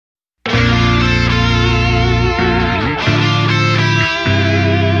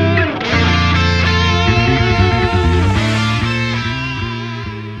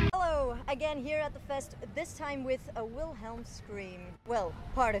time with A Wilhelm Scream. Well,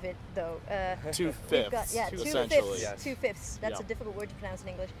 part of it though. 2/5. Yeah, essentially. 2/5. Yes. 2/5. That's Yeah. a difficult word to pronounce in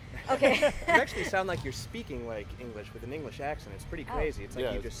English. Okay. You actually sound like you're speaking like English with an English accent. It's pretty crazy. It's like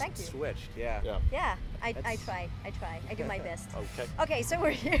Yeah. you just Thank you. switched. Yeah. Yeah. Yeah, I That's- try. I do my best. Okay. Okay, so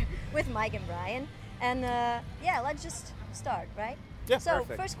we're here with Mike and Brian, and yeah, let's just start, right? Yeah. So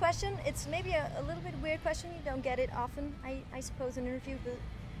Perfect. first question, it's maybe a little bit weird question. You don't get it often, I suppose, in an interview. But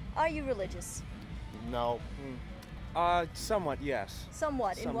are you religious? No. Somewhat, yes.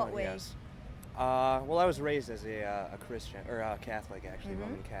 Somewhat. In what Somewhat, way? yes. Well, I was raised as a Christian, or a Catholic, actually, Mm-hmm.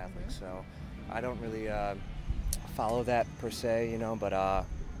 Roman Catholic. So I don't really follow that per se, you know. But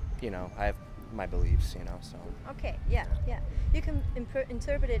you know, I have my beliefs, you know. So Okay. Yeah. Yeah. You can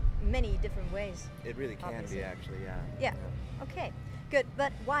interpret it many different ways. it really can Obviously. be, actually. Yeah. Yeah. Okay. Good.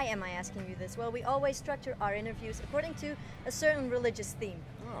 But why am I asking you this? Well, we always structure our interviews according to a certain religious theme.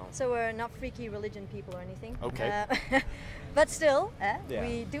 Oh. So we're not freaky religion people or anything. Okay. But still, Yeah.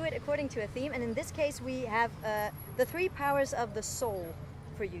 we do it according to a theme. And in this case, we have the 3 powers of the soul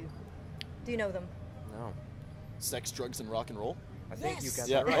for you. Do you know them? No. Sex, drugs, and rock and roll. I think you Yes. got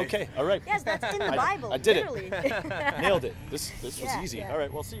Yeah. that right. Okay. All right. Yes, that's in the Bible. I did it. literally. Nailed it. This was Yeah, easy. yeah. All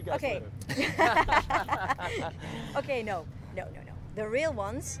right. We'll see you guys Okay. later. Okay, no. The real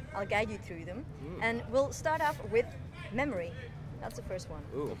ones, I'll guide you through them. Hmm. And we'll start off with memory. That's the first one.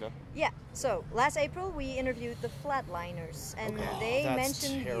 Ooh. Okay. Yeah, so last April we interviewed the Flatliners, and Okay. they That's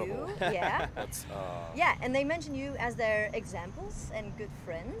mentioned terrible. you. Yeah. That's. Yeah, and they mentioned you as their examples and good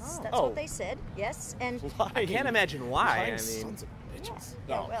friends. Oh. That's Oh. what they said. Yes, and I can't imagine why. Lying I mean, sons of bitches.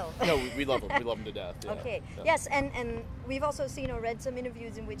 Yeah, No. well. No, we love them. We love them to death. Yeah. okay. Yeah. Yes, and we've also seen or read some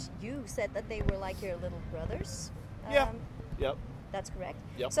interviews in which you said that they were like your little brothers. Yeah. Yep. That's correct.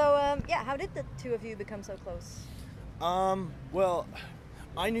 Yep. So yeah, how did the two of you become so close? Well,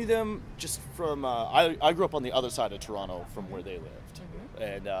 I knew them just from. I grew up on the other side of Toronto from where they lived,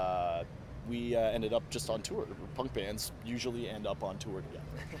 Mm-hmm. and we ended up just on tour. Punk bands usually end up on tour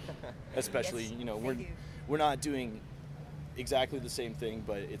together, especially Yes, you know they do. we're not doing exactly the same thing,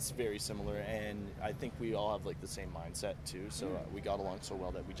 but it's very similar, and I think we all have like the same mindset too. So we got along so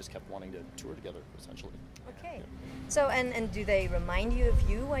well that we just kept wanting to tour together, essentially. Okay. So and do they remind you of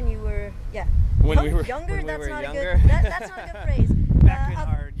you when you were When we were- younger? when we That's were not younger? a good. That's not a good phrase. Back in of-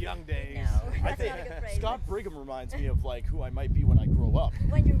 our young days. No, I that's think not a good phrase. Scott Brigham reminds me of like who I might be when I grow up.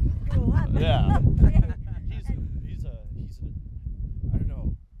 When you grow up. Yeah. Okay. He's a I don't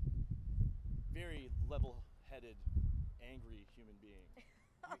know, very level-headed, angry human being.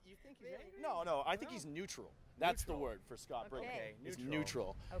 You think he's Really? angry? No, I think he's neutral. That's the Neutral. word for Scott Brigham. Okay. He's Neutral.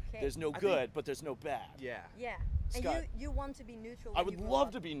 neutral. Okay. There's no I good, think- but there's no bad. Yeah. Yeah. And Scott. you want to be neutral. I when would you grow love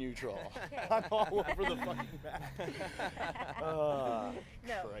up. to be neutral. Okay. I'm all over the fucking map. No.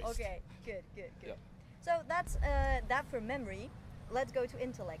 Christ. Okay. Good. Yep. So that's that for memory. Let's go to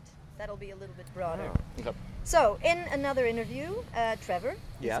intellect. That'll be a little bit broader. Oh. Okay. So, in another interview, Trevor,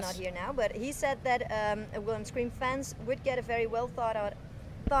 he's Yes. not here now, but he said that A Wilhelm Scream fans would get a very well thought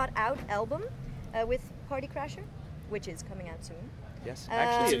out album with Party Crasher, which is coming out soon. Yes. Uh,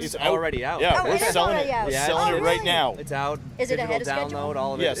 Actually, It's it's out. already out. Yeah, Oh, we're it is selling already it. out. We're Yeah, selling oh, it right really? now. It's out. Is it digital ahead of schedule? download,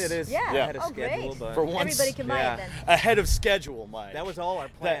 all of Yes. it. It is Yeah. ahead of Oh, schedule, great. but For once. Everybody can buy Yeah. it then. Ahead of schedule, Mike. that was all our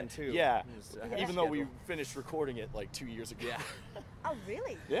plan That- too. Yeah. It was ahead of Even though we schedule. finished recording it like 2 years ago. Yeah. Oh,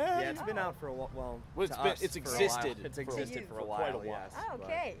 really? Yeah. Yeah, it's been Oh. out for a while. Well, Well, it's to been- us, it's for a while. existed It's for- existed For for a quite a while. while. Yes. Oh, but-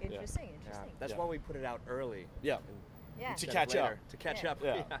 okay. Yeah. Interesting. Yeah, Interesting. that's Yeah. why we put it out early. Yeah. Yeah. To instead of catch up. later, To catch Yeah. up.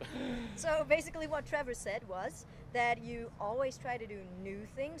 Yeah. So basically, what Trevor said was that you always try to do new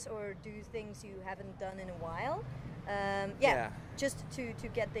things or do things you haven't done in a while. Yeah. Just to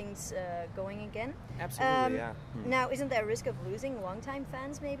get things going again. Absolutely. Yeah. Now, isn't there a risk of losing longtime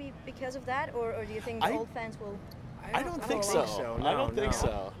fans maybe because of that, or do you think I- old fans will? I don't think so. so. No, I don't think no.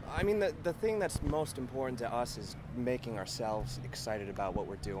 so. I mean, the thing that's most important to us is making ourselves excited about what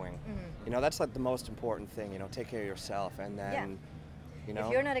we're doing. Mm-hmm. You know, that's like the most important thing. You know, take care of yourself, and then, you know,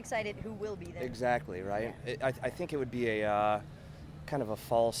 If you're not excited, who will be then? exactly right. I think it would be a kind of a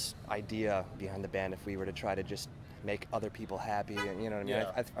false idea behind the band if we were to try to just make other people happy, and you know what I mean.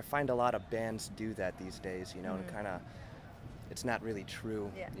 Yeah. I find a lot of bands do that these days. You know, and kind of, it's not really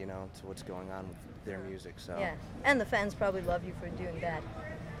true. Yeah. You know, to what's going on with their music. So. Yeah, and the fans probably love you for doing that.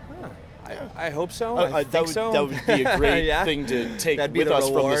 I hope so. I think so. That would be a great Yeah. thing to take That'd be with the us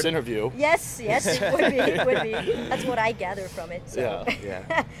from this reward. interview. Yes, it would be. It would be. That's what I gather from it. So. Yeah.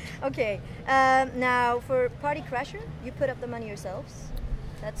 Yeah. Okay. Now for Party Crasher, you put up the money yourselves.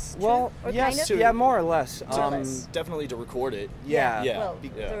 That's true. Well, or yes, kind of? yeah, more or less. More or less. Definitely to record it. Yeah. Yeah. Well,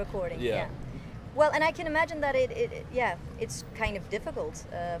 Yeah. the recording. Yeah. Yeah. Well, and I can imagine that it's kind of difficult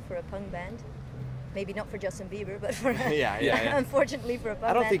for a punk band. maybe not for Justin Bieber, but for Yeah. unfortunately for a punk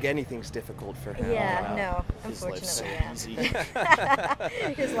I don't band. think anything's difficult for him. Yeah, no, His life's so unfortunately,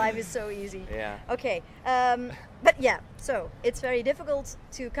 easy. His life is so easy. Yeah. Okay, but yeah, so it's very difficult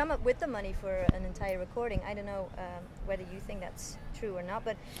to come up with the money for an entire recording. I don't know whether you think that's true or not,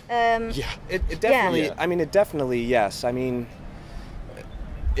 but Yeah. It definitely. Yeah. I mean, it definitely. Yes. I mean,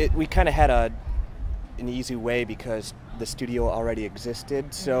 we kind of had an easy way because the studio already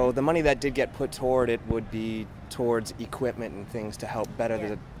existed. So the money that did get put toward it would be towards equipment and things to help better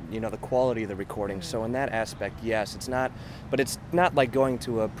the quality of the recording. So in that aspect, yes, it's not. But it's not like going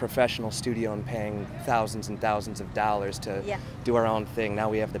to a professional studio and paying thousands and thousands of dollars to do our own thing. Now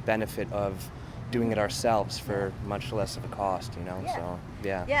we have the benefit of doing it ourselves for much less of a cost. Yeah. So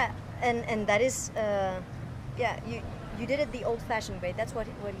yeah. yeah, and that is you did it the old-fashioned way. That's what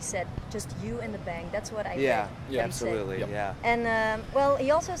he said. Just you and the band. That's what I Yeah, read. That he said. absolutely, yeah. And well, he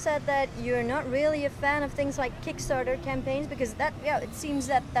also said that you're not really a fan of things like Kickstarter campaigns because it seems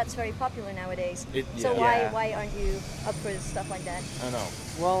that that's very popular nowadays. So Yeah. why aren't you up for stuff like that? I know.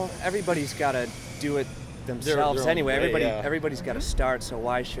 Well, everybody's got to do it themselves their own anyway. way, Everybody's got to start. So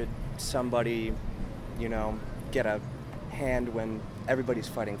why should somebody, get a hand when everybody's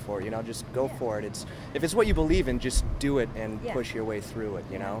fighting for it? Just go for it. If it's what you believe in, just do it and push your way through it.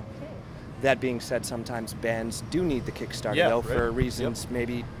 Okay. That being said, sometimes bands do need the Kickstarter though for reasons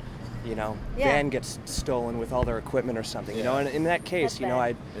maybe. Van gets stolen with all their equipment or something. And in that case,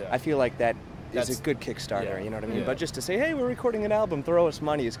 That's I feel like that's That's a good Kickstarter. yeah. You know what I mean? Yeah. But just to say, hey, we're recording an album, throw us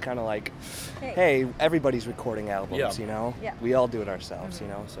money is kind of like, hey, everybody's recording albums. Yeah. Yeah. We all do it ourselves.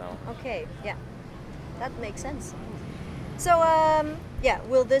 So. Okay, yeah, that makes sense. So,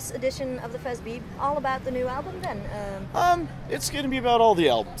 will this edition of the Fest be all about the new album then? It's gonna be about all the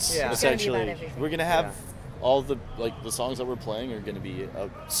albums. Yeah. It's gonna be about Essentially, everything. we're gonna have all the the songs that we're playing are gonna be a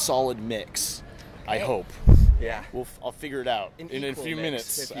solid mix. I Okay. hope. Yeah. I'll figure it out An in a equal few mix,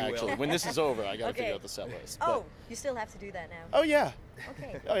 minutes. if you will. Actually, when this is over, I gotta Okay. figure out the set list. Oh, you still have to do that now. Oh yeah.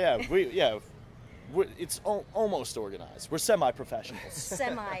 Okay. Oh yeah. It's almost organized. We're semi-professionals.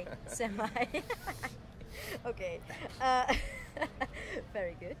 Semi. Okay.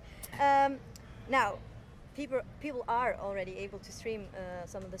 Very good. Now, people are already able to stream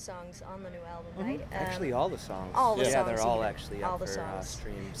some of the songs on the new album, right? Actually, all the songs. all the yeah, songs. they're all even. actually all up the for songs.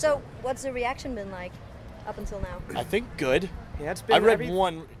 stream. So, what's the reaction been like up until now? I think good. yeah, it's been I read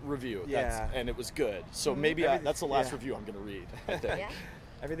one review, Yeah. and it was good. So maybe that's the last yeah. review I'm gonna read. I think. Yeah.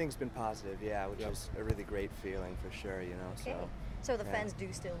 Everything's been positive, which is a really great feeling for sure. Okay. So the fans do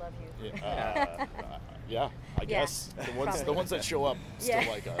still love you. Yeah, I guess the probably. ones that show up still Yeah.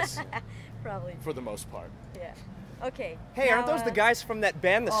 like us Probably. for the most part. Yeah. Okay. Hey, aren't now, those the guys from that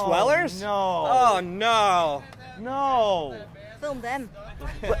band, the Swellers? no. Oh no! No. Film them.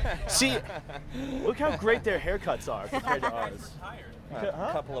 See, look how great their haircuts are compared to ours. A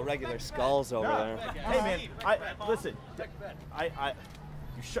couple of regular skulls over there. Hey man, listen.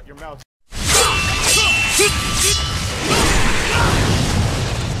 You shut your mouth.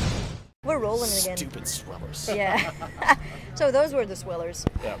 We're rolling again. Stupid swellers. Yeah. So those were the Swellers.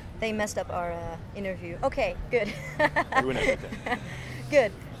 Yeah. They messed up our interview. Okay, good. Ruin everything.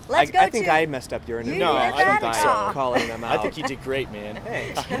 Good. Let's go I think to... I messed up your interview. You No, did I don't that? think so. Aw. Calling them out. I think you did great, man.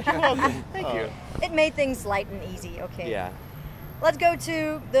 Thanks. You're welcome. Thank you. It made things light and easy. Okay. Yeah. Let's go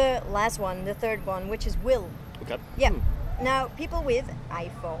to the last one, the third one, which is Will. Okay. Yeah. Now, people with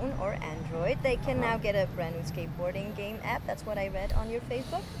iPhone or Android, they can now get a brand new skateboarding game app. That's what I read on your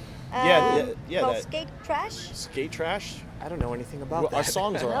Facebook. Called that- Skate Trash. Skate trash. I don't know anything about Well, that. our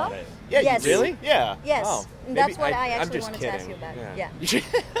songs are No? on it. Yeah. Yes. You really? Yeah. Yes. Oh, That's maybe what I I'm actually just wanted to ask you kidding. about.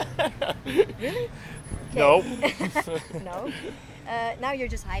 Yeah. Really? No. No. Now you're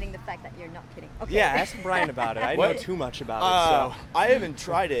just hiding the fact that you're not kidding. Okay. Yeah, ask Brian about it. I know What? too much about it. So. I haven't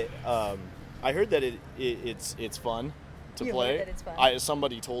tried it. I heard that it's fun to You play. heard that it's fun.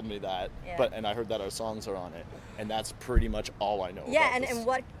 Somebody told me that, Yeah. and I heard that our songs are on it, and that's pretty much all I know. Yeah, about this. and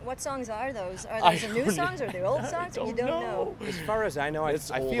what songs are those? Are I those the new don't- songs or the old I songs? don't You don't know. As far as I know, I It's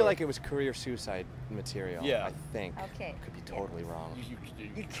feel older. like it was career suicide material. Yeah. I think. Okay. Could be Yeah. totally wrong. You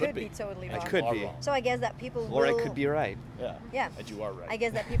could be totally I wrong. could are be. wrong. So I guess that people Or will. I could be right. Yeah. Yeah. And you are right. I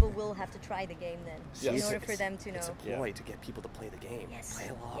guess that people will have to try the game then, in Yes. order for them to know. It's a ploy to get people to play the game. Yes. Play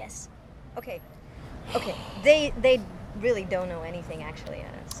along. Yes. Okay. Okay. They really don't know anything actually.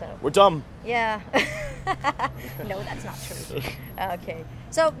 So We're dumb. yeah. No, that's not true. Okay.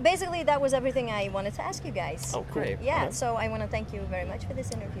 So basically, that was everything I wanted to ask you guys. Oh, cool. Great. Yeah. Okay. So I want to thank you very much for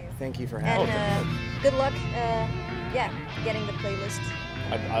this interview. Thank you for And having me. good luck. Getting the playlist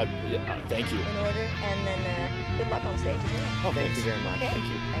Thank you. in order, and then good luck on stage as well. Thank you very much. Okay. Thank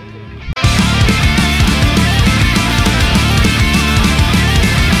you. Thank you.